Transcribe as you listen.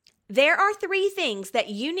There are 3 things that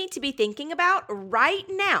you need to be thinking about right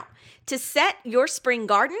now to set your spring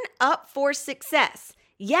garden up for success.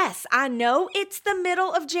 Yes, I know it's the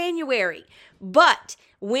middle of January, but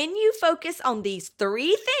when you focus on these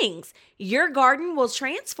 3 things, your garden will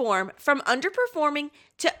transform from underperforming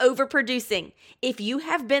to overproducing. If you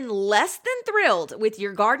have been less than thrilled with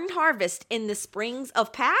your garden harvest in the springs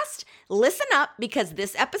of past, listen up because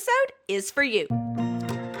this episode is for you.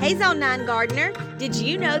 Hey Zone 9 Gardener, did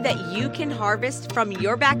you know that you can harvest from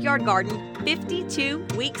your backyard garden 52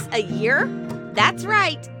 weeks a year? That's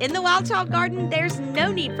right. In the Wild Child Garden, there's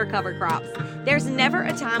no need for cover crops. There's never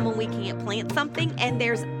a time when we can't plant something, and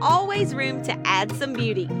there's always room to add some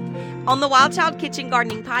beauty. On the Wild Child Kitchen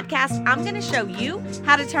Gardening Podcast, I'm going to show you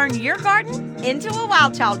how to turn your garden into a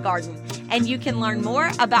Wild Child garden. And you can learn more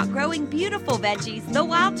about growing beautiful veggies the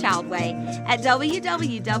Wild Child way at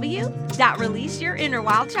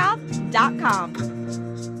www.releaseyourinnerwildchild.com.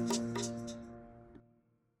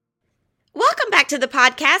 Welcome back to the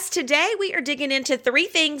podcast. Today we are digging into 3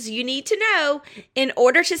 things you need to know in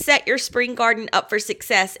order to set your spring garden up for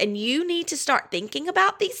success. And you need to start thinking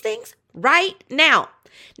about these things right now.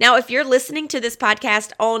 Now, if you're listening to this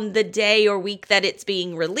podcast on the day or week that it's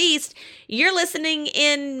being released, you're listening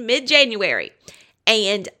in mid-January.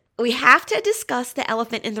 And we have to discuss the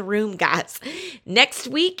elephant in the room, guys. Next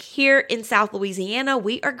week here in South Louisiana,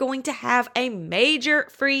 we are going to have a major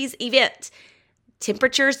freeze event.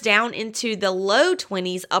 Temperatures down into the low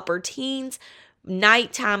 20s, upper teens,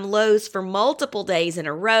 nighttime lows for multiple days in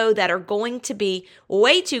a row that are going to be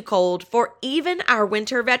way too cold for even our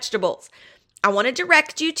winter vegetables. I want to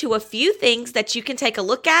direct you to a few things that you can take a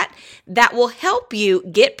look at that will help you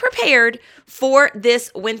get prepared for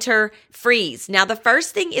this winter freeze. Now, the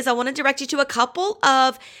first thing is I want to direct you to a couple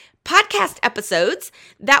of podcast episodes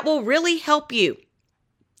that will really help you.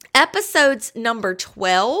 Episodes number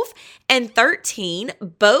 12 and 13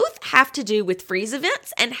 both have to do with freeze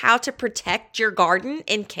events and how to protect your garden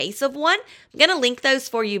in case of one. I'm going to link those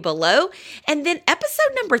for you below. And then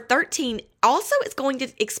episode number 13 also is going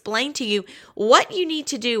to explain to you what you need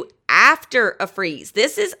to do after a freeze.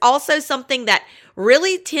 This is also something that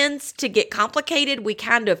really tends to get complicated. We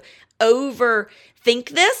kind of overthink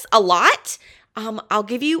this a lot. I'll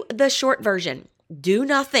give you the short version. Do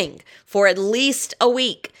nothing for at least a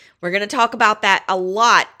week. We're going to talk about that a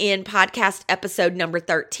lot in podcast episode number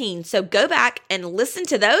 13. So go back and listen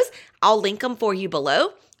to those. I'll link them for you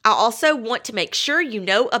below. I also want to make sure you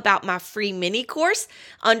know about my free mini course,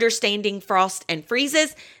 Understanding Frost and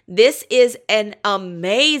Freezes. This is an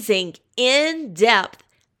amazing, in-depth,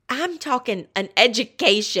 I'm talking an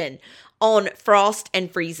education on frost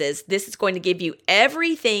and freezes. This is going to give you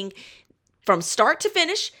everything from start to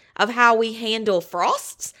finish of how we handle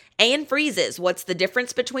frosts and freezes. What's the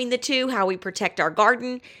difference between the two? How we protect our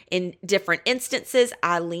garden in different instances.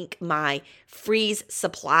 I link my freeze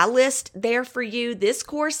supply list there for you. This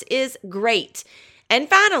course is great. And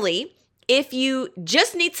finally, if you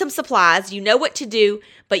just need some supplies, you know what to do,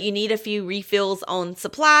 but you need a few refills on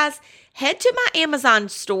supplies, head to my Amazon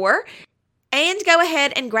store and go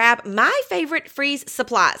ahead and grab my favorite freeze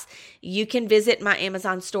supplies. You can visit my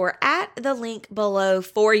Amazon store at the link below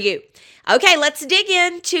for you. Okay, let's dig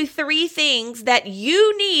into 3 things that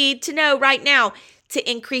you need to know right now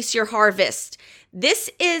to increase your harvest. This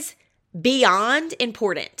is beyond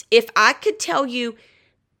important. If I could tell you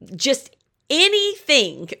just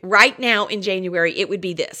anything right now in January, it would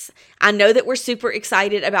be this. I know that we're super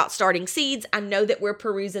excited about starting seeds. I know that we're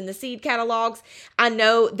perusing the seed catalogs. I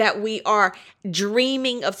know that we are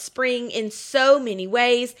dreaming of spring in so many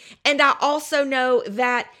ways. And I also know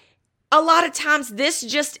that a lot of times this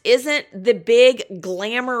just isn't the big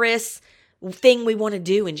glamorous thing we want to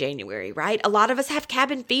do in January, right? A lot of us have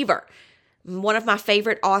cabin fever. One of my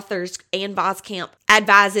favorite authors, Ann Voskamp,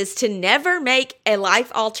 advises to never make a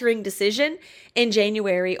life-altering decision in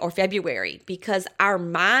January or February because our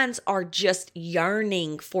minds are just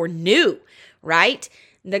yearning for new, right?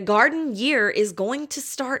 The garden year is going to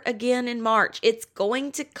start again in March. It's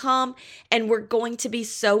going to come and we're going to be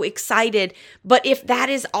so excited. But if that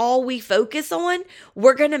is all we focus on,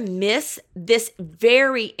 we're going to miss this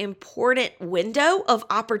very important window of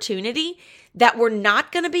opportunity that we're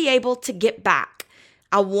not going to be able to get back.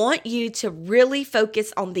 I want you to really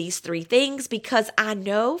focus on these 3 things because I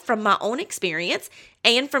know from my own experience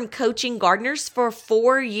and from coaching gardeners for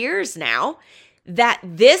 4 years now that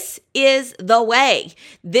this is the way.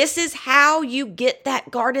 This is how you get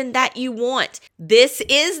that garden that you want. This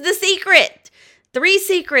is the secret. 3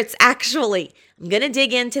 secrets, actually. I'm going to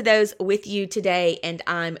dig into those with you today, and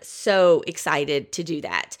I'm so excited to do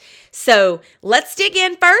that. So let's dig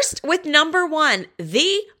in first with number 1,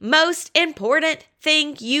 the most important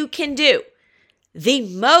thing you can do. The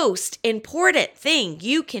most important thing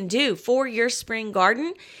you can do for your spring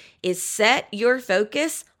garden is set your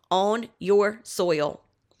focus on your soil.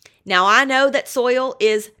 Now, I know that soil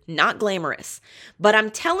is not glamorous, but I'm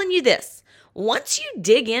telling you this. Once you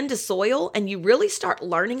dig into soil and you really start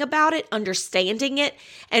learning about it, understanding it,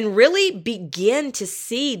 and really begin to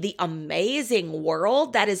see the amazing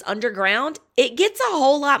world that is underground, it gets a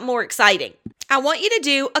whole lot more exciting. I want you to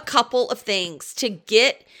do a couple of things to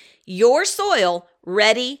get your soil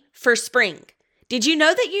ready for spring. Did you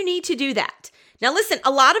know that you need to do that? Now listen,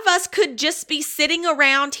 a lot of us could just be sitting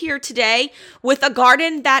around here today with a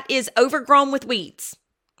garden that is overgrown with weeds.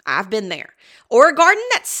 I've been there. Or a garden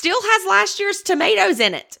that still has last year's tomatoes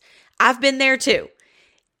in it. I've been there too.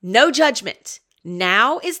 No judgment.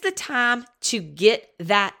 Now is the time to get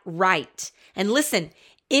that right. And listen,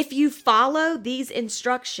 if you follow these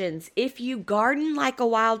instructions, if you garden like a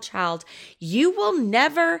wild child, you will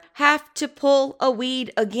never have to pull a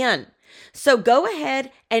weed again. So go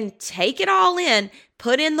ahead and take it all in.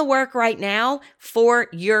 Put in the work right now for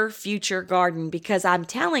your future garden, because I'm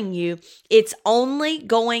telling you, it's only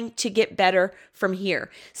going to get better from here.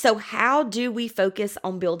 So how do we focus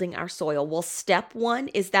on building our soil? Well, step 1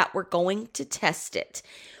 is that we're going to test it.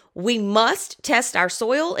 We must test our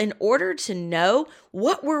soil in order to know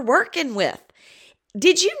what we're working with.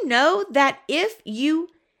 Did you know that if you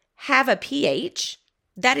have a pH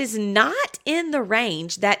that is not in the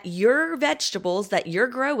range that your vegetables that you're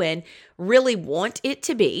growing really want it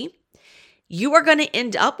to be, you are going to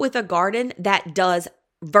end up with a garden that does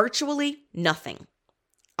virtually nothing.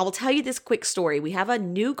 I will tell you this quick story. We have a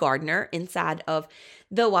new gardener inside of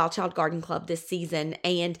the Wild Child Garden Club this season,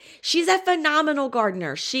 and she's a phenomenal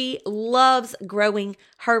gardener. She loves growing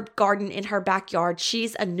her garden in her backyard.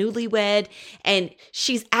 She's a newlywed, and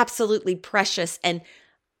she's absolutely precious, and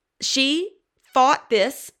she fought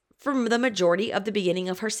this from the majority of the beginning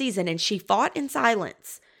of her season, and she fought in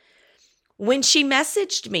silence. When she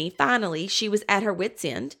messaged me, finally, she was at her wit's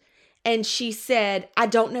end, and she said, I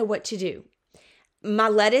don't know what to do. My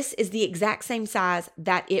lettuce is the exact same size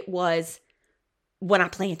that it was when I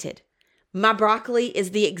planted. My broccoli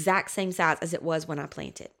is the exact same size as it was when I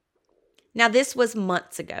planted. Now, this was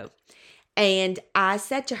months ago, and I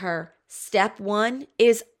said to her, step 1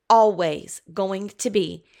 is always going to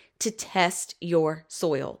be to test your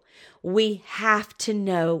soil. We have to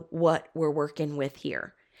know what we're working with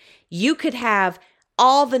here. You could have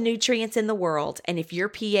all the nutrients in the world, and if your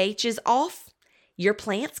pH is off, your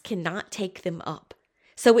plants cannot take them up.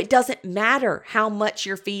 So it doesn't matter how much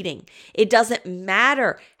you're feeding. It doesn't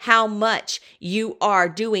matter how much you are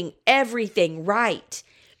doing everything right.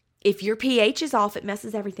 If your pH is off, it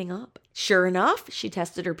messes everything up. Sure enough, she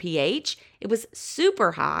tested her pH. It was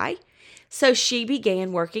super high. So she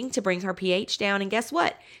began working to bring her pH down, and guess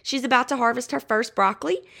what? She's about to harvest her first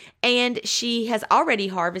broccoli, and she has already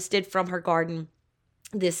harvested from her garden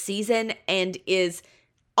this season and is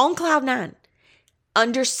on cloud 9.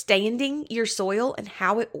 Understanding your soil and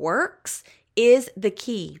how it works is the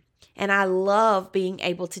key. And I love being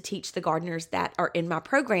able to teach the gardeners that are in my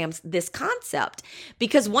programs this concept,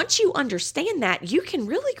 because once you understand that, you can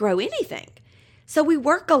really grow anything. So we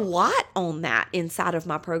work a lot on that inside of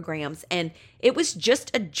my programs, and it was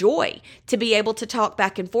just a joy to be able to talk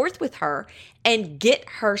back and forth with her and get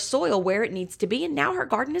her soil where it needs to be. And now her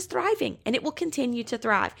garden is thriving, and it will continue to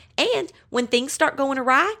thrive. And when things start going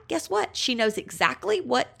awry, guess what? She knows exactly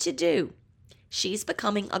what to do. She's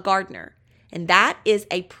becoming a gardener, and that is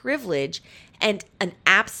a privilege and an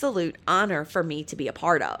absolute honor for me to be a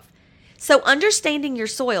part of. So understanding your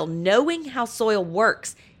soil, knowing how soil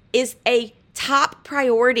works, is a top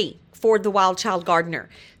priority for the Wild Child Gardener.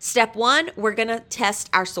 Step 1, we're going to test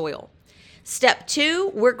our soil. Step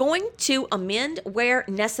 2, we're going to amend where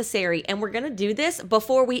necessary, and we're going to do this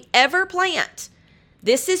before we ever plant.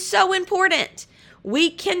 This is so important. We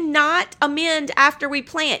cannot amend after we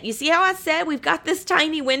plant. You see how I said we've got this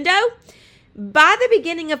tiny window? By the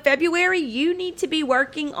beginning of February, you need to be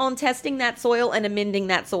working on testing that soil and amending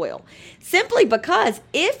that soil. Simply because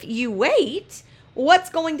if you wait, what's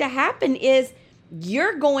going to happen is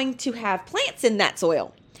you're going to have plants in that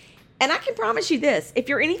soil. And I can promise you this, if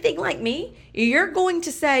you're anything like me, you're going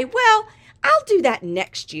to say, well, I'll do that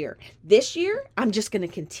next year. This year, I'm just going to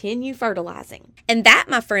continue fertilizing. And that,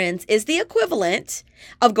 my friends, is the equivalent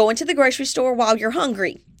of going to the grocery store while you're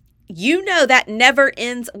hungry. You know that never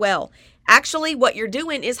ends well. Actually, what you're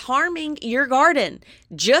doing is harming your garden.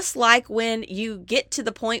 Just like when you get to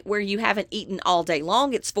the point where you haven't eaten all day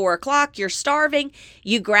long, it's 4:00, you're starving,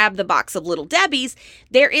 you grab the box of Little Debbie's.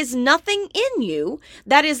 There is nothing in you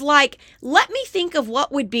that is like, let me think of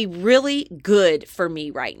what would be really good for me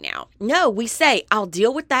right now. No, we say, I'll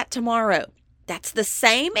deal with that tomorrow. That's the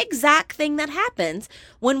same exact thing that happens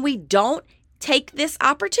when we don't take this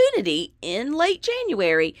opportunity in late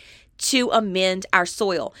January to amend our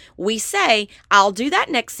soil. We say, I'll do that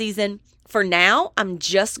next season. For now, I'm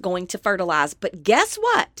just going to fertilize. But guess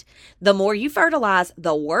what? The more you fertilize,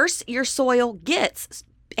 the worse your soil gets.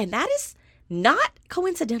 And that is not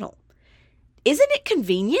coincidental. Isn't it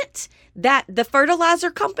convenient that the fertilizer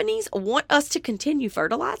companies want us to continue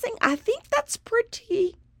fertilizing? I think that's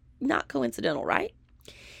pretty not coincidental, right?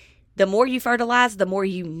 The more you fertilize, the more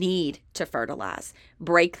you need to fertilize.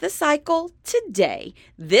 Break the cycle today,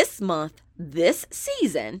 this month, this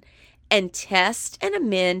season, and test and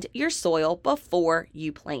amend your soil before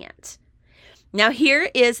you plant. Now, here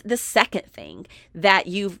is the second thing that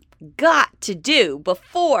you've got to do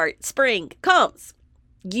before spring comes.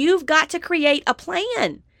 You've got to create a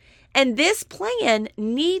plan. And this plan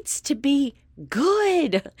needs to be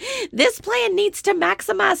good. This plan needs to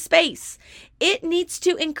maximize space. It needs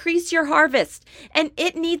to increase your harvest, and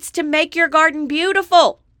it needs to make your garden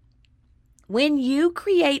beautiful. When you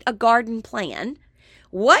create a garden plan,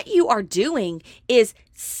 what you are doing is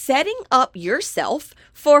setting up yourself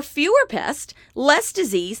for fewer pests, less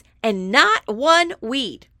disease, and not one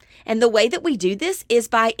weed. And the way that we do this is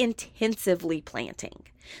by intensively planting.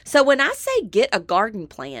 So when I say get a garden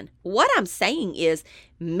plan, what I'm saying is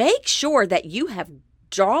make sure that you have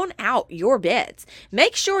drawn out your beds.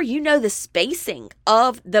 Make sure you know the spacing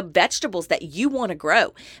of the vegetables that you want to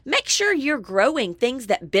grow. Make sure you're growing things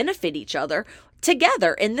that benefit each other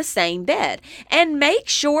together in the same bed. And make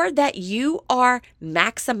sure that you are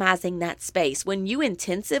maximizing that space. When you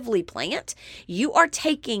intensively plant, you are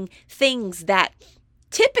taking things that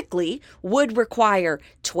typically would require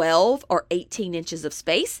 12 or 18 inches of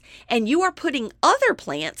space, and you are putting other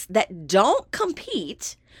plants that don't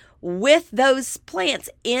compete with those plants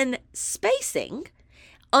in spacing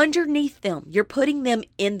underneath them. You're putting them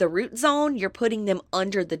in the root zone, you're putting them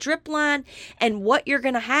under the drip line, and what you're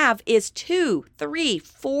going to have is 2, 3,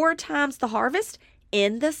 4 times the harvest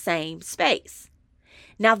in the same space.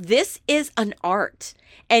 Now, this is an art,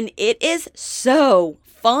 and it is so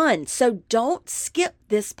fun. So don't skip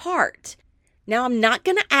this part. Now, I'm not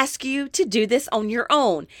going to ask you to do this on your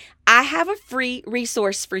own. I have a free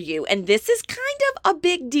resource for you, and this is kind of a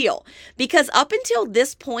big deal because up until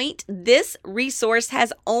this point, this resource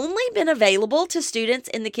has only been available to students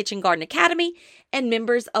in the Kitchen Garden Academy and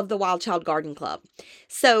members of the Wild Child Garden Club.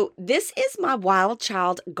 So this is my Wild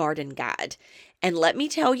Child Garden Guide, and let me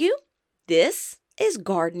tell you, this is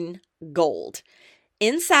garden gold.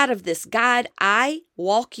 Inside of this guide, I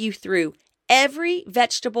walk you through every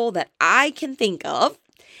vegetable that I can think of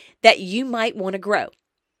that you might want to grow.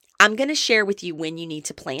 I'm going to share with you when you need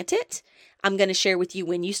to plant it. I'm going to share with you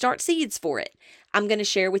when you start seeds for it. I'm going to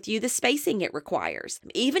share with you the spacing it requires.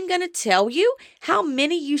 I'm even going to tell you how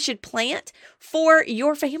many you should plant for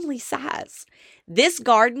your family size. This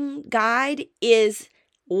garden guide is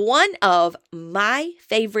one of my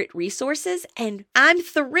favorite resources, and I'm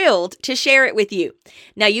thrilled to share it with you.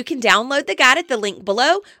 Now, you can download the guide at the link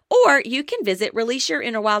below, or you can visit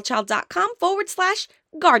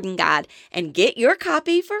releaseyourinnerwildchild.com/garden guide and get your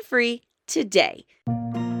copy for free today.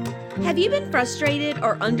 Have you been frustrated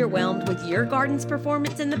or underwhelmed with your garden's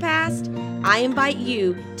performance in the past? I invite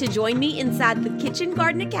you to join me inside the Kitchen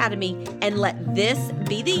Garden Academy and let this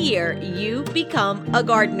be the year you become a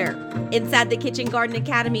gardener. Inside the Kitchen Garden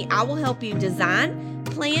Academy, I will help you design,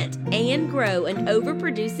 plant, and grow an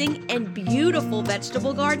overproducing and beautiful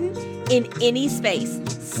vegetable garden in any space,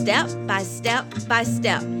 step by step by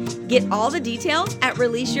step. Get all the details at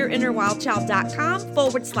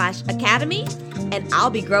releaseyourinnerwildchild.com/academy, and I'll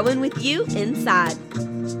be growing with you inside.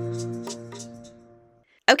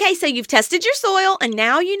 Okay, so you've tested your soil, and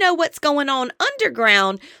now you know what's going on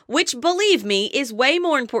underground, which, believe me, is way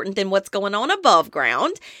more important than what's going on above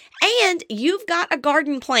ground, and you've got a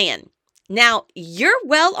garden plan. Now, you're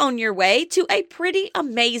well on your way to a pretty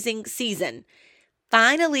amazing season.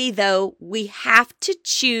 Finally, though, we have to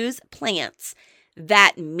choose plants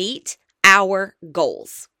that meet our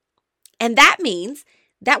goals. And that means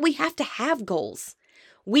that we have to have goals.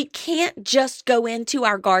 We can't just go into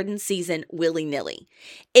our garden season willy-nilly.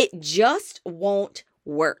 It just won't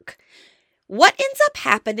work. What ends up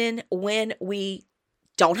happening when we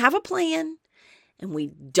don't have a plan and we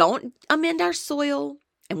don't amend our soil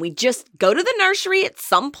and we just go to the nursery at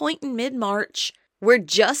some point in mid-March, we're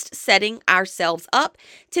just setting ourselves up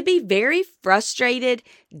to be very frustrated,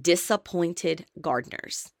 disappointed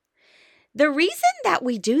gardeners. The reason that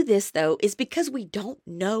we do this, though, is because we don't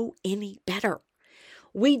know any better.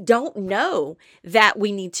 We don't know that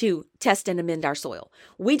we need to test and amend our soil.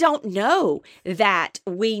 We don't know that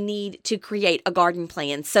we need to create a garden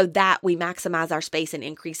plan so that we maximize our space and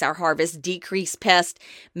increase our harvest, decrease pests,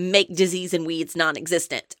 make disease and weeds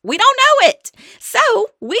non-existent. We don't know it. So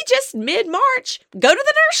we just mid-March go to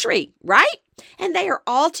the nursery, right? And they are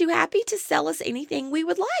all too happy to sell us anything we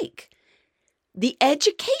would like. The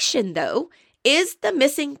education, though, is the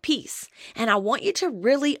missing piece. And I want you to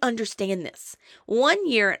really understand this. One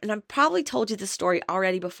year, and I've probably told you this story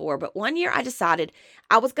already before, but one year I decided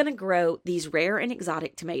I was going to grow these rare and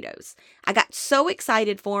exotic tomatoes. I got so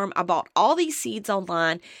excited for them. I bought all these seeds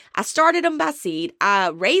online. I started them by seed. I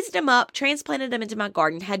raised them up, transplanted them into my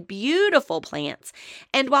garden, had beautiful plants.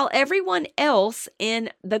 And while everyone else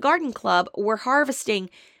in the garden club were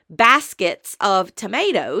harvesting baskets of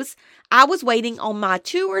tomatoes, I was waiting on my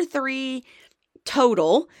 2 or 3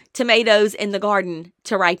 total tomatoes in the garden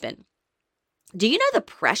to ripen. Do you know the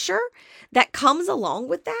pressure that comes along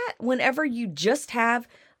with that whenever you just have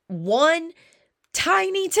one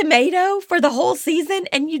tiny tomato for the whole season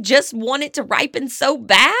and you just want it to ripen so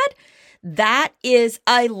bad? That is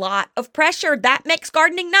a lot of pressure. That makes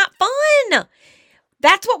gardening not fun.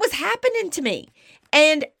 That's what was happening to me.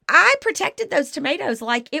 And I protected those tomatoes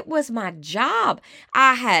like it was my job.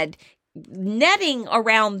 I had netting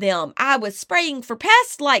around them. I was spraying for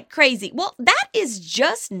pests like crazy. Well, that is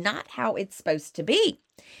just not how it's supposed to be.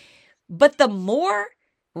 But the more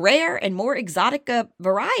rare and more exotic a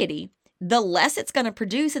variety, the less it's going to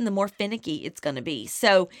produce and the more finicky it's going to be.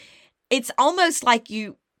 So it's almost like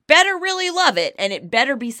you better really love it, and it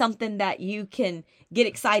better be something that you can get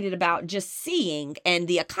excited about just seeing and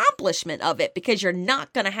the accomplishment of it, because you're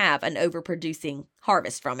not going to have an overproducing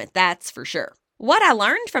harvest from it. That's for sure. What I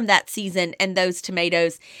learned from that season and those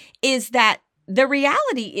tomatoes is that the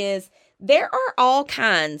reality is there are all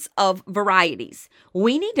kinds of varieties.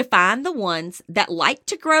 We need to find the ones that like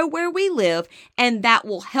to grow where we live and that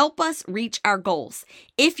will help us reach our goals.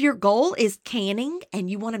 If your goal is canning and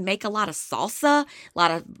you want to make a lot of salsa, a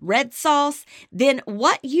lot of red sauce, then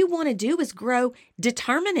what you want to do is grow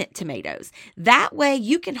determinate tomatoes. That way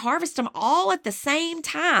you can harvest them all at the same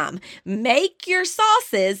time, make your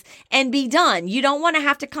sauces, and be done. You don't want to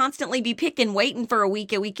have to constantly be picking, waiting for a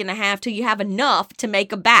week and a half till you have enough to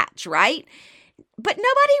make a batch, right? But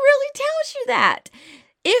nobody really tells you that.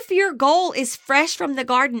 If your goal is fresh from the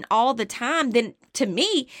garden all the time, then to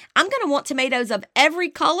me, I'm going to want tomatoes of every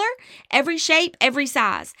color, every shape, every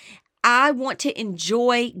size. I want to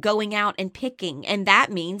enjoy going out and picking, and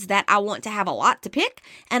that means that I want to have a lot to pick,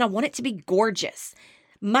 and I want it to be gorgeous.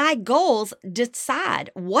 My goals decide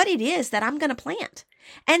what it is that I'm going to plant,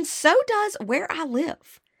 and so does where I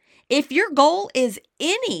live. If your goal is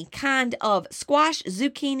any kind of squash,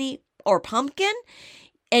 zucchini, or pumpkin,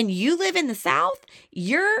 and you live in the South,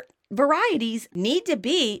 your varieties need to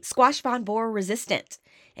be squash vine borer resistant,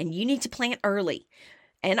 and you need to plant early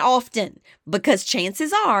and often, because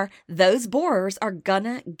chances are those borers are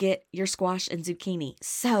gonna get your squash and zucchini.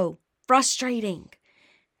 So frustrating.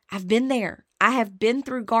 I've been there. I have been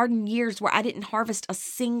through garden years where I didn't harvest a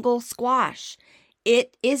single squash.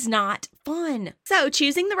 It is not fun. So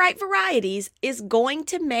choosing the right varieties is going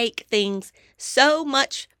to make things so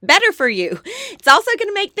much better for you. It's also going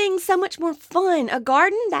to make things so much more fun. A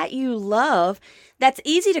garden that you love, that's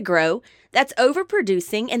easy to grow, that's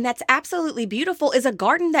overproducing, and that's absolutely beautiful is a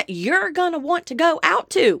garden that you're going to want to go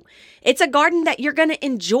out to. It's a garden that you're going to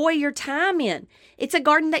enjoy your time in. It's a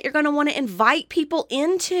garden that you're going to want to invite people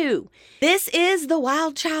into. This is the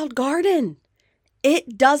Wild Child Garden.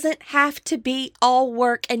 It doesn't have to be all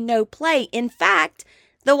work and no play. In fact,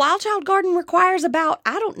 the Wild Child Garden requires about,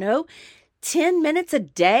 10 minutes a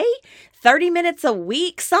day, 30 minutes a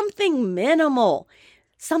week, something minimal,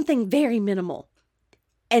 something very minimal.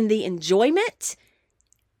 And the enjoyment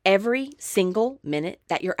every single minute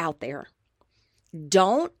that you're out there.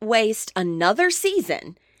 Don't waste another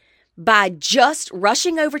season by just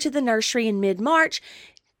rushing over to the nursery in mid-March,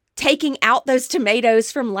 taking out those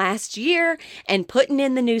tomatoes from last year and putting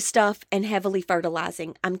in the new stuff and heavily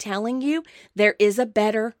fertilizing. I'm telling you, there is a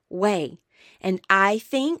better way. And I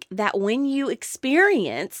think that when you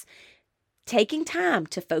experience taking time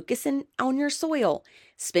to focus on your soil,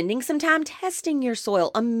 spending some time testing your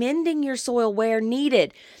soil, amending your soil where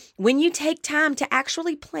needed. When you take time to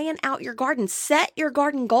actually plan out your garden, set your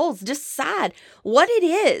garden goals, decide what it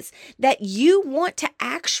is that you want to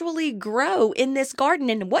actually grow in this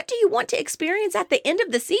garden and what do you want to experience at the end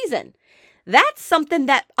of the season. That's something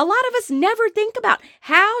that a lot of us never think about.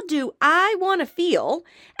 How do I want to feel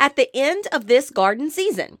at the end of this garden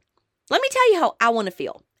season? Let me tell you how I want to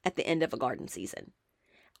feel at the end of a garden season.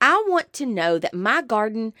 I want to know that my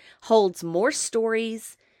garden holds more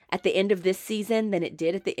stories at the end of this season than it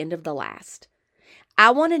did at the end of the last. I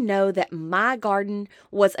want to know that my garden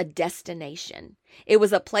was a destination. It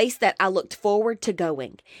was a place that I looked forward to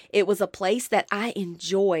going. It was a place that I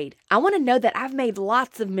enjoyed. I want to know that I've made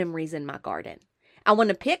lots of memories in my garden. I want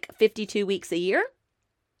to pick 52 weeks a year.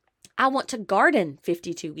 I want to garden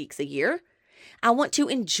 52 weeks a year. I want to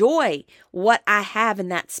enjoy what I have in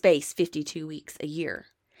that space 52 weeks a year.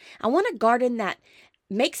 I want a garden that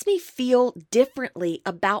makes me feel differently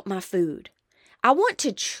about my food. I want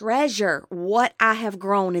to treasure what I have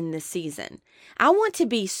grown in this season. I want to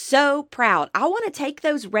be so proud. I want to take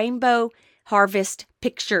those rainbow harvest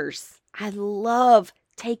pictures. I love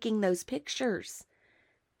taking those pictures.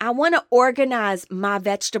 I want to organize my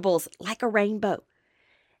vegetables like a rainbow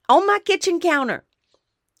on my kitchen counter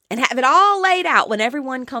and have it all laid out when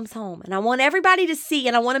everyone comes home. And I want everybody to see,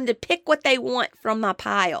 and I want them to pick what they want from my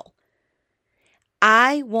pile.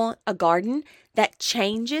 I want a garden that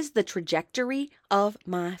changes the trajectory of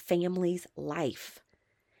my family's life.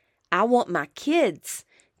 I want my kids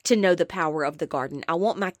to know the power of the garden. I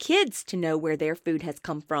want my kids to know where their food has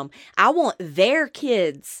come from. I want their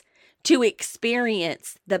kids to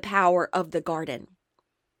experience the power of the garden.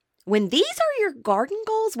 When these are your garden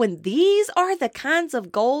goals, when these are the kinds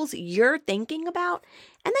of goals you're thinking about,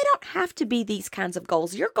 and they don't have to be these kinds of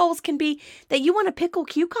goals. Your goals can be that you want to pickle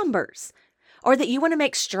cucumbers or that you want to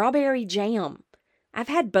make strawberry jam. I've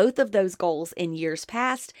had both of those goals in years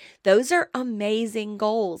past. Those are amazing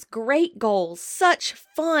goals, great goals, such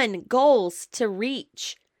fun goals to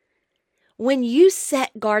reach. When you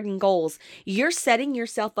set garden goals, you're setting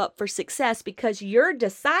yourself up for success because you're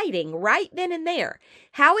deciding right then and there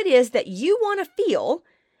how it is that you want to feel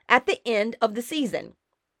at the end of the season.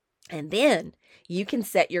 And then you can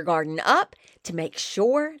set your garden up to make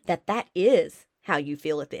sure that that is how you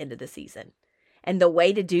feel at the end of the season. And the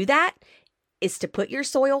way to do that is to put your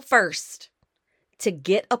soil first, to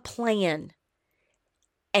get a plan,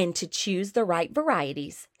 and to choose the right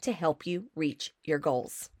varieties to help you reach your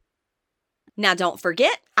goals. Now, don't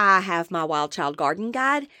forget, I have my Wild Child Garden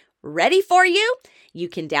Guide ready for you. You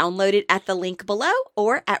can download it at the link below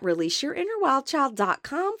or at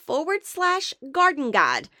releaseyourinnerwildchild.com/garden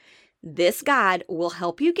guide. This guide will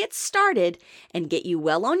help you get started and get you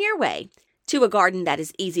well on your way to a garden that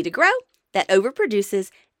is easy to grow, that overproduces,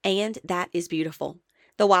 and that is beautiful.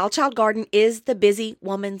 The Wild Child Garden is the busy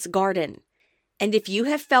woman's garden. And if you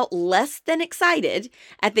have felt less than excited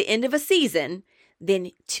at the end of a season,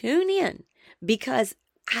 then tune in because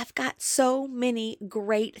I've got so many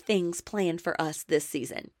great things planned for us this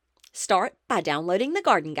season. Start by downloading the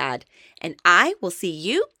garden guide, and I will see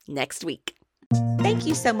you next week. Thank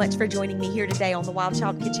you so much for joining me here today on the Wild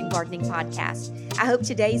Child Kitchen Gardening Podcast. I hope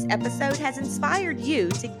today's episode has inspired you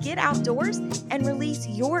to get outdoors and release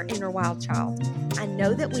your inner wild child. I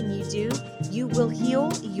know that when you do, you will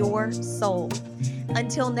heal your soul.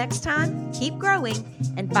 Until next time, keep growing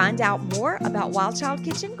and find out more about Wild Child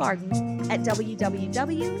Kitchen Gardens at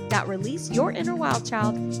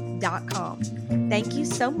www.releaseyourinnerwildchild.com. Thank you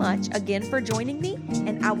so much again for joining me,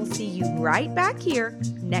 and I will see you right back here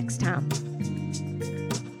next time.